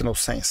not, make no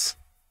sense.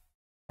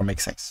 Or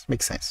make sense.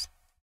 Makes sense.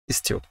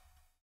 Still.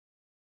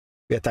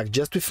 We attack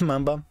just with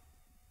Mamba.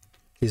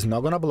 He's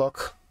not gonna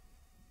block.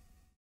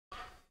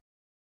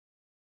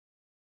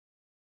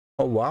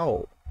 Oh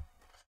wow.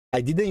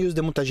 I didn't use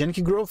the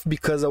Mutagenic Growth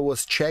because I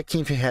was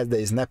checking if he had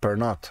the snap or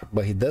not,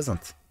 but he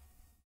doesn't.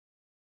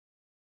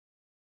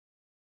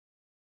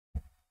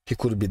 He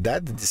could be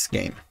dead this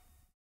game.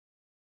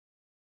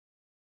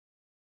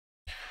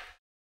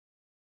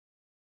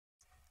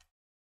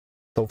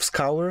 Top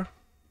Scour.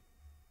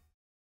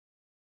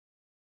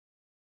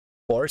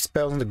 4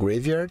 spells in the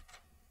graveyard.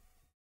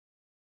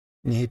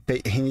 He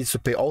needs to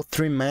pay all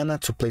 3 mana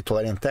to play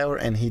Tolarian Terror,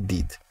 and he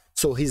did.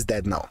 So he's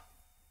dead now.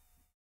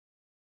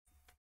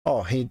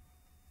 Oh, he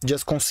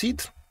just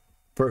conceded?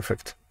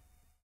 Perfect.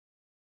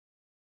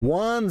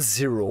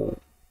 1-0.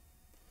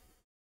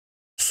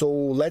 So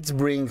let's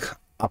bring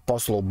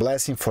Apostle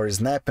Blessing for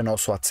snap and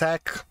also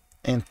attack,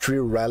 and 3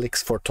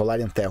 relics for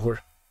Tolarian Terror.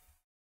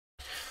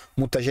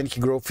 Mutagenic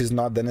Growth is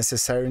not that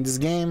necessary in this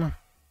game.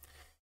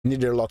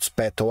 Neither Lotus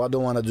Petal. I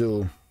don't want to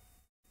do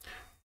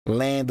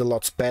land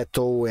Lotus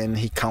Petal and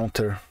he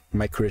counter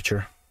my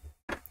creature.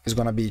 It's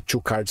gonna be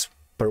 2 cards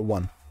per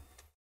one.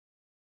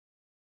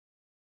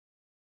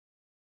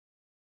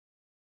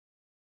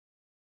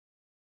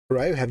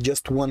 Right, we have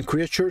just 1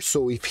 creature,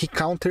 so if he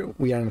counter,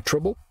 we are in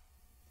trouble.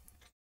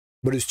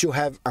 But we still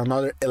have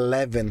another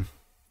 11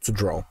 to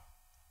draw.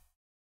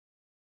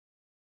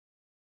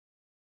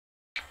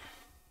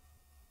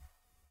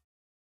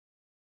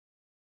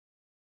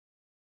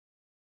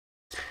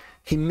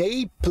 He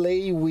may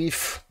play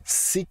with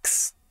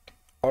 6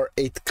 or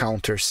 8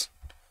 counters.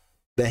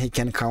 Then he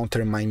can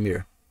counter my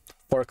mirror.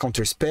 4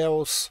 counter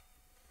spells.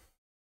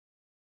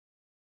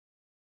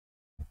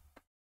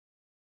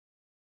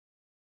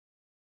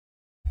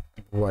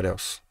 What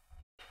else?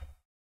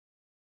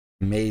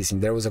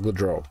 Amazing, there was a good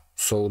draw.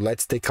 So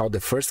let's take out the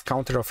first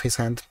counter of his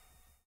hand.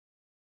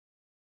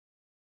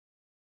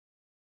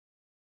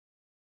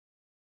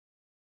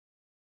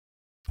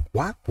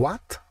 What?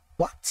 What?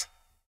 What?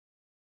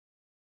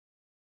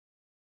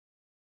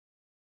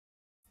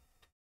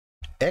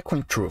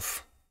 Echoing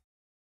Truth.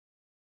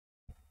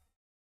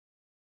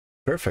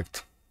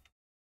 Perfect.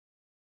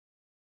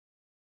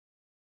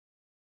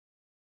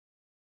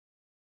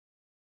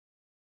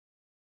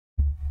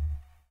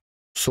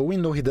 So we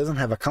know he doesn't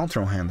have a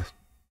counter on hand.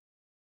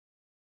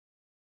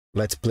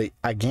 Let's play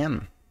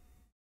again.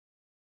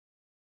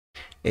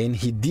 And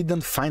he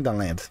didn't find a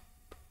land.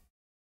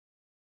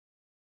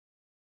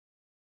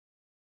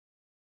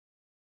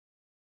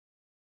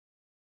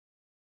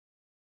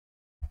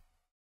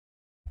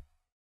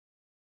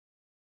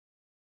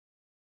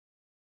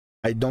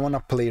 I don't want to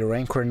play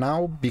Rancor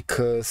now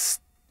because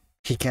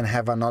he can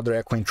have another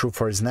Echoing Truth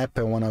for snap.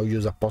 I want to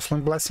use a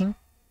Porcelain Blessing.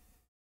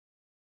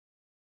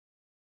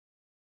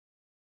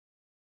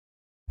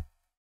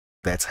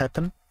 That's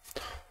happened.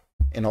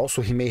 And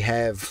also he may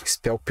have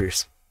Spell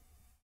Pierce.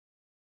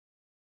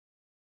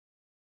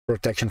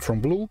 Protection from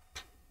blue.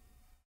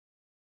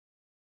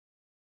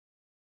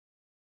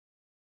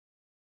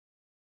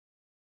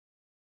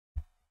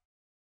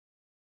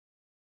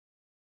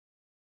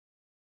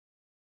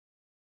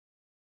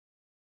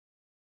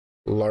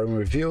 Lauren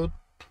revealed.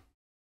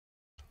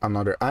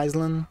 Another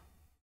island.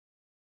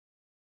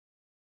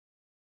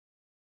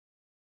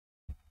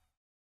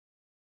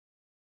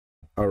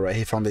 Alright,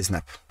 he found the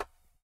snap.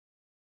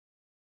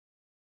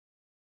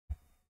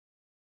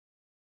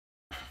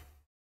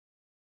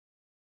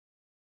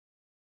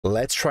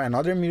 Let's try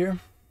another mirror.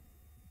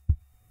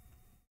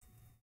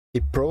 He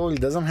probably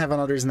doesn't have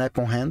another snap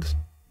on hand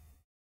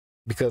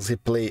because he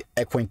played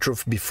Echoing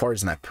Truth before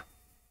snap.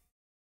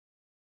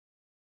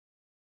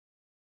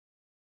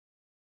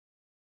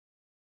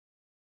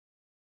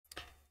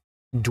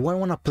 Do I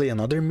want to play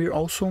another mirror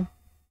also?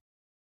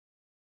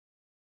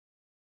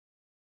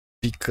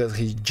 Because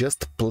he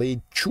just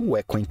played 2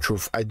 Echoing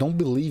Truth. I don't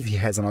believe he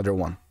has another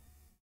one.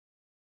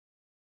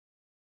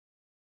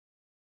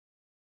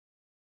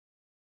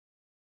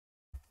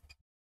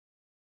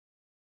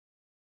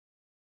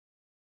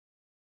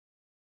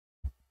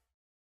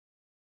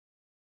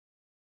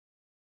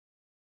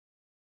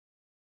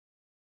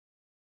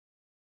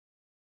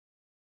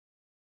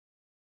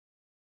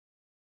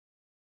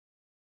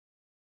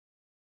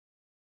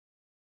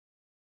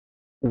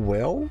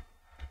 Well,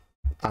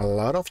 a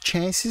lot of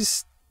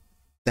chances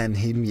then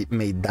he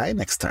may die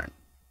next turn.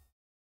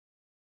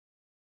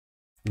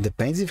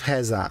 Depends if he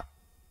has a...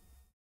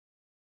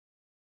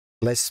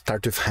 Let's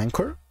start with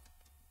Rancor.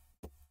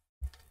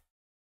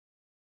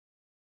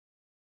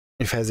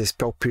 If he has a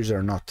Spell Pierce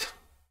or not.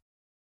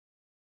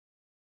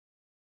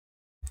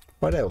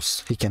 What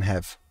else he can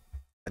have?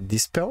 A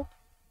Dispel.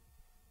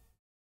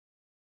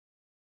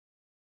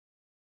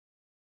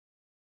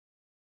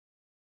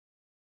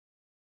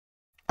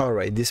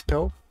 Alright,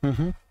 Dispel.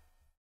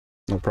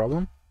 No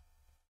problem.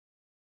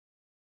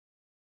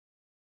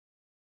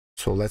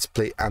 So let's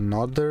play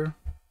another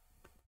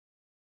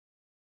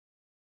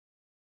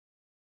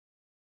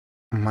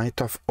Might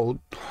of Old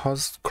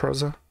Host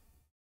Crosser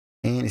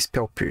and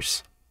Spell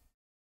Pierce.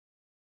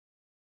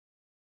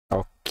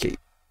 Okay.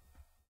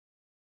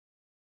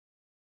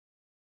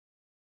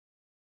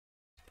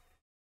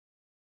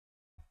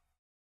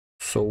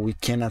 So we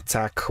can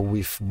attack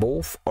with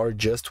both or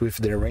just with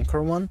the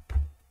Rancor one.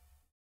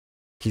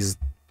 He's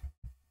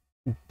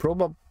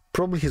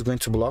probably he's going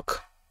to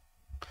block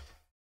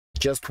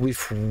just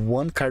with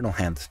 1 card on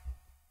hand.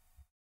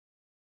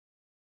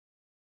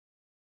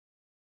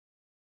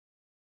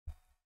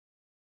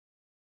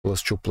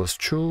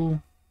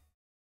 +2/+2.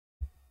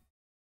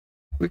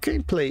 We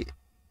can play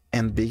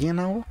and begin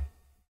now.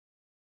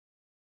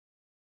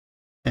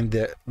 And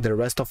the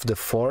rest of the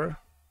 4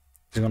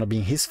 is gonna be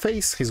in his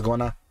face. He's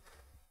gonna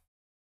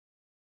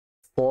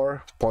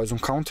 4 poison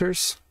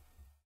counters.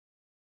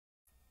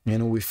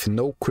 And with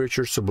no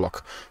creatures to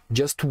block.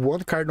 Just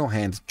 1 card on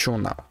hand, 2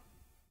 now.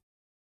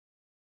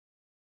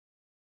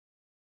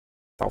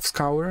 Top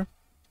Scour.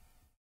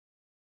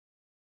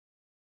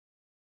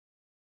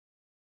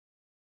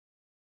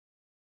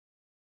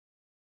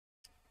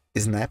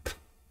 Snap.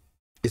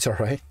 It's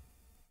alright.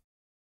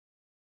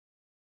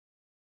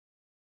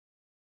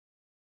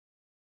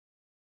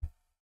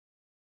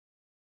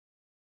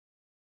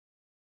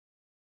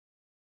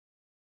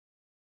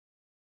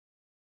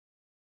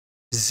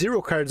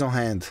 Zero cards on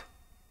hand.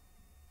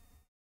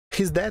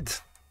 He's dead.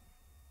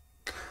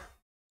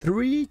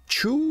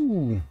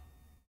 3-2.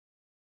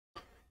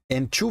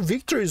 And 2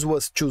 victories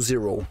was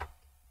 2-0.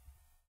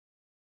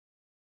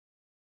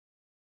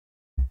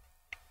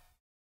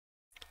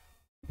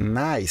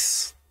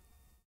 Nice.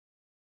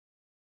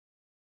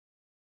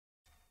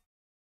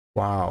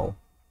 Wow.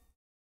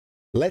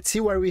 Let's see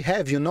where we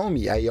have. You know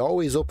me, I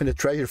always open the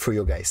treasure for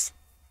you guys.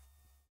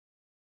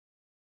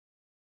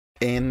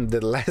 And the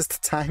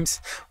last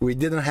times we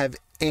didn't have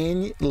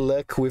any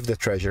luck with the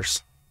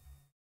treasures.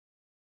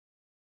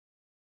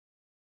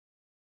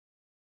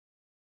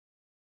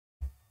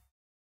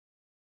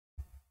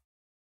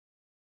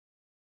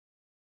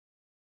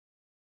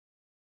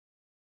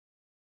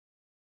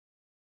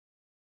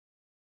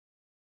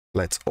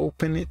 Let's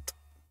open it.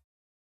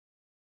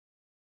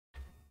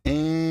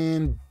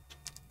 And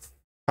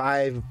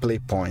 5 play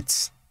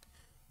points.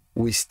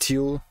 we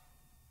still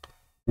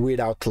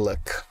without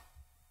luck.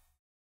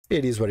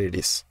 It is what it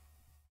is.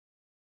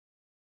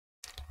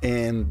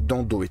 And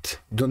don't do it.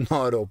 Do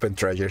not open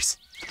treasures.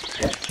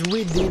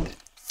 We did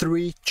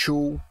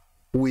 3-2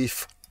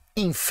 with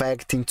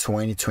Infect in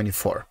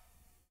 2024.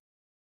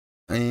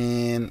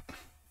 And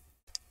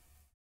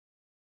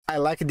I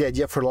like the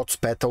idea for Lotus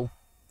Petal.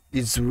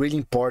 It's really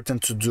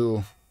important to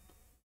do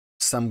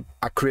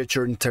a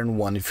creature in turn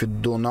 1. If you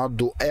do not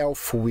do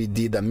Elf, we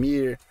did a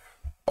Mir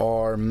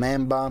or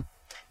Mamba,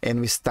 and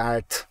we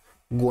start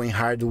going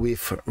hard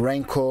with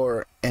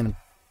Rancor and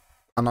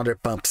another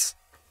pumps.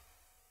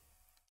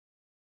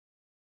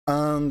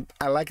 And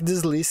I like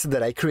this list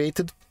that I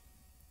created,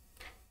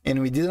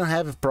 and we didn't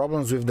have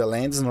problems with the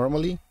lands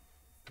normally.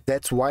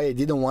 That's why I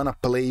didn't want to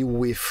play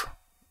with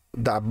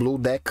the blue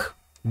deck,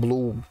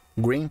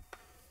 blue-green,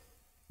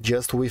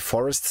 just with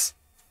forests.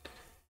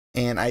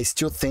 And I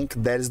still think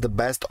that is the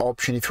best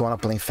option if you want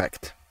to play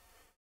Infect.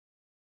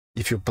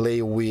 If you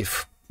play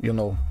with, you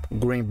know,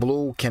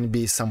 green-blue, can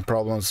be some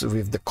problems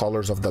with the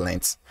colors of the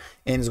lands.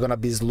 And it's gonna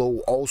be slow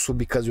also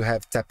because you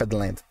have tapped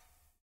land.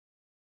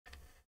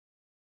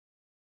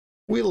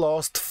 We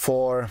lost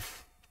for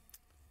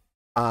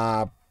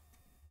a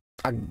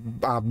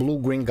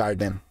blue-green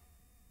garden.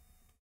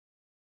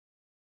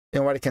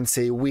 And what I can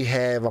say, we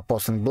have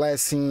Apostolic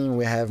Blessing,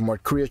 we have more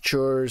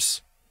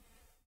creatures,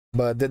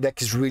 but the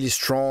deck is really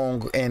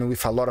strong and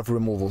with a lot of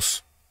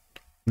removals.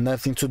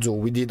 Nothing to do.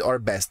 We did our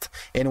best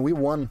and we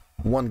won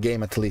one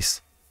game at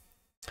least.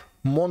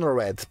 Mono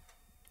red,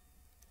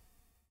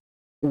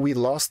 we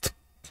lost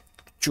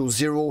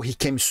 2-0. He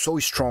came so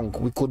strong,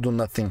 we could do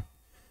nothing.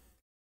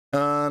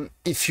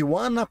 If you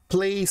wanna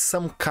play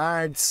some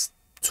cards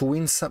to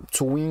win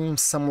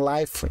some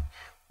life,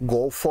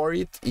 go for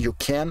it. You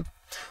can,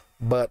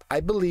 but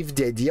I believe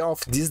the idea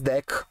of this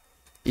deck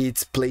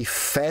is play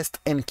fast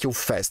and kill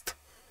fast.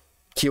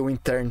 Kill in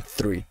turn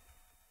 3.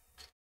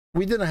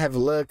 We didn't have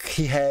luck.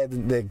 He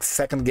had the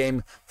second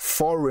game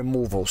 4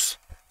 removals.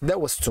 That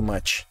was too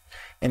much.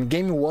 And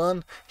game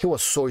 1, he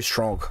was so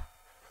strong.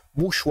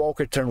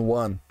 Bushwalker turn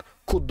 1,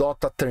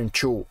 Kudota turn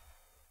 2.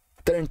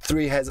 Turn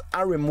 3 has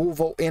a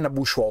removal and a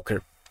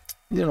Bushwalker.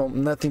 You know,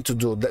 nothing to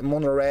do. That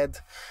mono red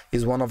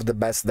is one of the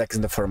best decks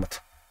in the format.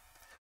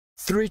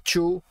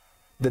 3-2,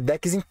 the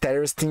deck is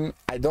interesting.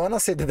 I don't want to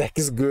say the deck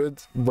is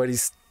good, but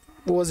it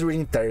was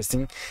really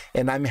interesting.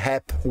 And I'm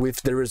happy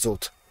with the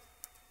result.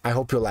 I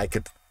hope you like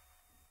it.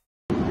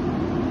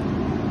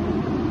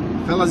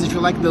 Fellas, if you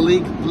like the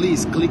league,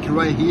 please click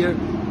right here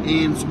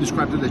and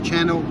subscribe to the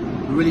channel.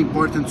 Really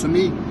important to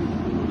me.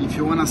 If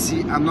you want to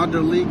see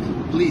another league,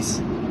 please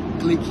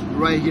click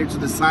right here to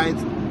the side.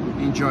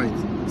 Enjoy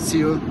it. See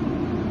you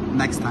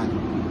next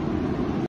time.